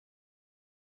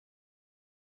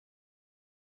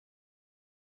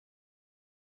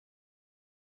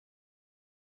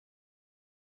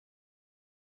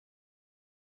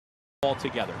all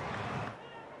together.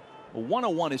 A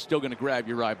 101 is still going to grab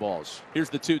your eyeballs.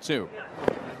 Here's the 2-2.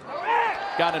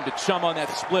 Got him to chum on that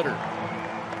splitter.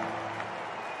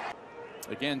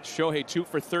 Again, Shohei 2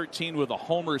 for 13 with a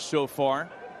homer so far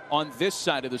on this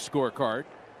side of the scorecard.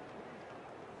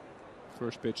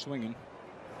 First pitch swinging.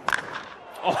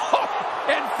 Oh,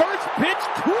 and first pitch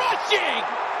crushing!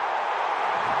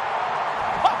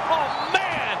 Oh,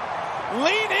 man!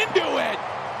 Lean into it!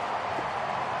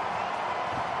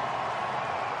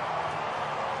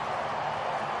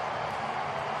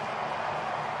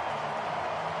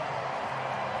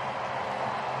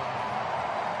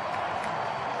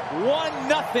 One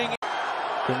nothing.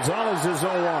 Gonzalez is 0-1.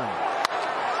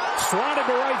 Swatted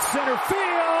to right center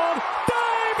field.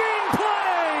 Diving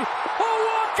play. A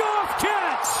walk-off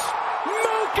catch.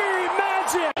 Mookie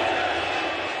Magic.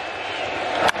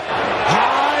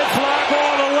 High fly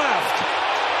ball to left.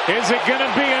 Is it going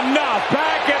to be enough?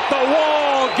 Back at the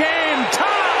wall. Game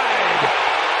tied.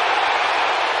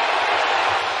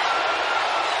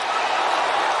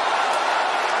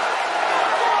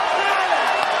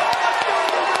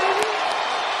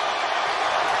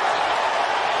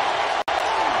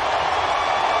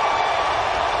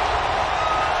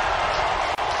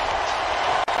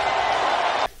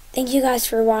 Thank you guys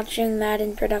for watching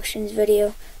Madden Productions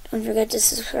video. Don't forget to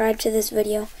subscribe to this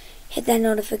video, hit that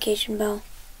notification bell,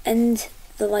 and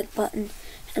the like button,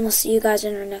 and we'll see you guys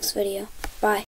in our next video. Bye.